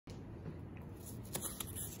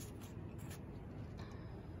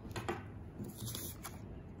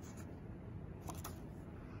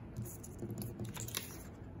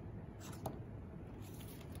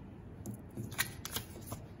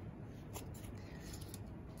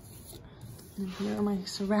And here are my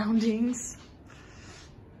surroundings.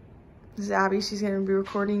 This is Abby, she's gonna be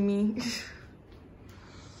recording me.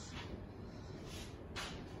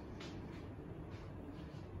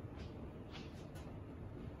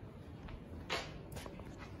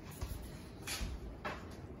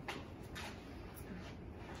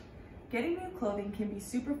 Getting new clothing can be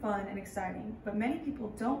super fun and exciting, but many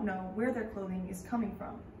people don't know where their clothing is coming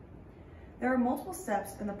from. There are multiple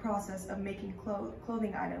steps in the process of making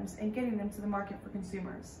clothing items and getting them to the market for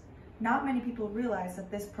consumers. Not many people realize that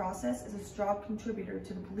this process is a strong contributor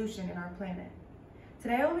to the pollution in our planet.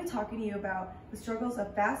 Today I will be talking to you about the struggles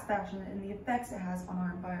of fast fashion and the effects it has on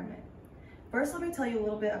our environment. First, let me tell you a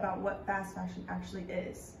little bit about what fast fashion actually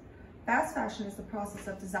is. Fast fashion is the process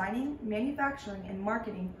of designing, manufacturing, and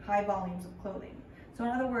marketing high volumes of clothing. So in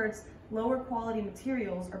other words, lower quality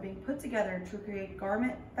materials are being put together to create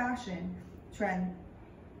garment fashion trends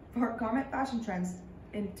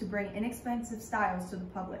and to bring inexpensive styles to the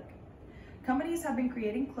public. Companies have been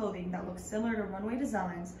creating clothing that looks similar to runway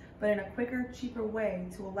designs, but in a quicker, cheaper way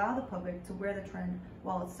to allow the public to wear the trend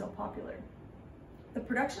while it's still popular. The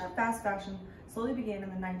production of fast fashion slowly began in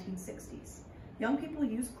the 1960s. Young people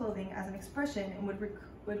used clothing as an expression and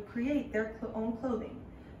would create their own clothing.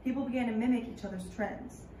 People began to mimic each other's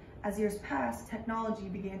trends. As years passed, technology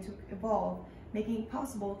began to evolve, making it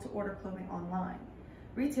possible to order clothing online.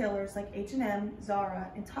 Retailers like H&M, Zara,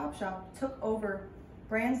 and Topshop took over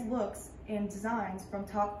brands' looks and designs from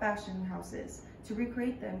top fashion houses to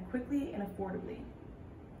recreate them quickly and affordably.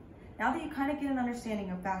 Now that you kind of get an understanding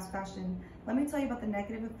of fast fashion, let me tell you about the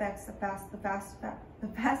negative effects the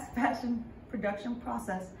fast fashion production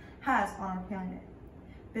process has on our planet.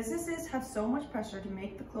 Businesses have so much pressure to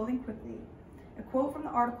make the clothing quickly. A quote from the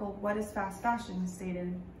article, "What is Fast Fashion?"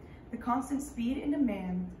 stated, "The constant speed and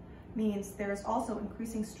demand means there is also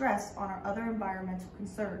increasing stress on our other environmental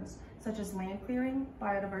concerns, such as land clearing,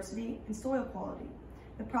 biodiversity, and soil quality.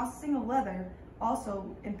 The processing of leather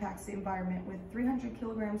also impacts the environment, with 300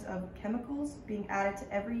 kilograms of chemicals being added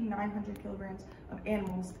to every 900 kilograms of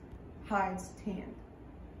animals' hides tanned."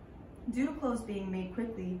 Due to clothes being made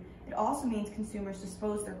quickly, it also means consumers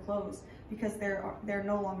dispose their clothes because they're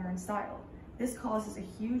no longer in style. This causes a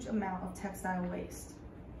huge amount of textile waste.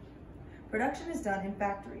 Production is done in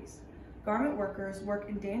factories. Garment workers work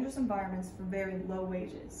in dangerous environments for very low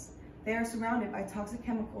wages. They are surrounded by toxic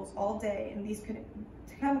chemicals all day, and these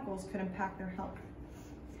chemicals could impact their health.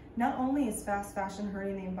 Not only is fast fashion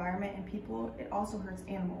hurting the environment and people, it also hurts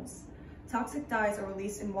animals. Toxic dyes are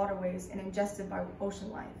released in waterways and ingested by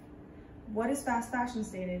ocean life. What is fast fashion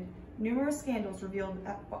stated? Numerous scandals reveal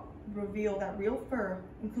that real fur,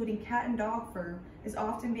 including cat and dog fur, is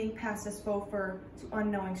often being passed as faux fur to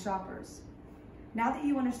unknowing shoppers. Now that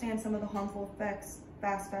you understand some of the harmful effects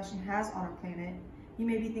fast fashion has on our planet, you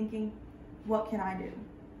may be thinking, what can I do?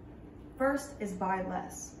 First is buy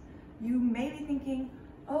less. You may be thinking,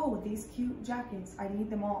 oh, these cute jackets, I need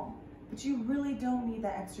them all. But you really don't need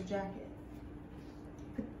that extra jacket.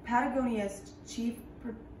 Patagonia's chief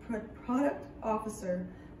product officer,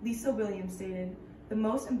 Lisa Williams, stated, "The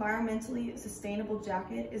most environmentally sustainable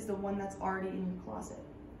jacket is the one that's already in your closet."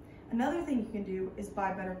 Another thing you can do is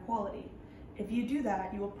buy better quality. If you do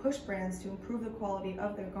that, you will push brands to improve the quality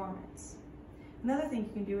of their garments. Another thing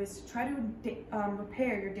you can do is to try to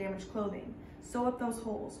repair your damaged clothing. Sew up those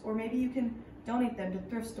holes, or maybe you can donate them to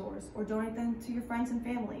thrift stores or donate them to your friends and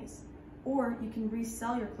families, or you can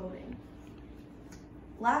resell your clothing.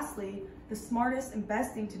 Lastly, the smartest and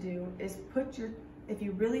best thing to do is if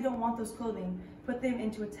you really don't want those clothing, put them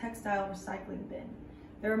into a textile recycling bin.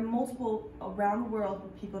 There are multiple around the world,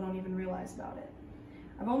 but people don't even realize about it.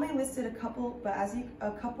 I've only listed a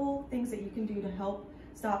couple things that you can do to help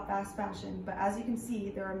stop fast fashion, but as you can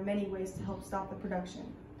see, there are many ways to help stop the production.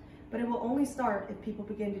 But it will only start if people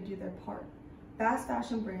begin to do their part. Fast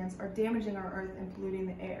fashion brands are damaging our earth and polluting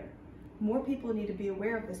the air. More people need to be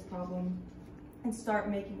aware of this problem and start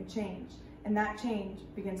making a change, and that change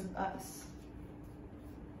begins with us.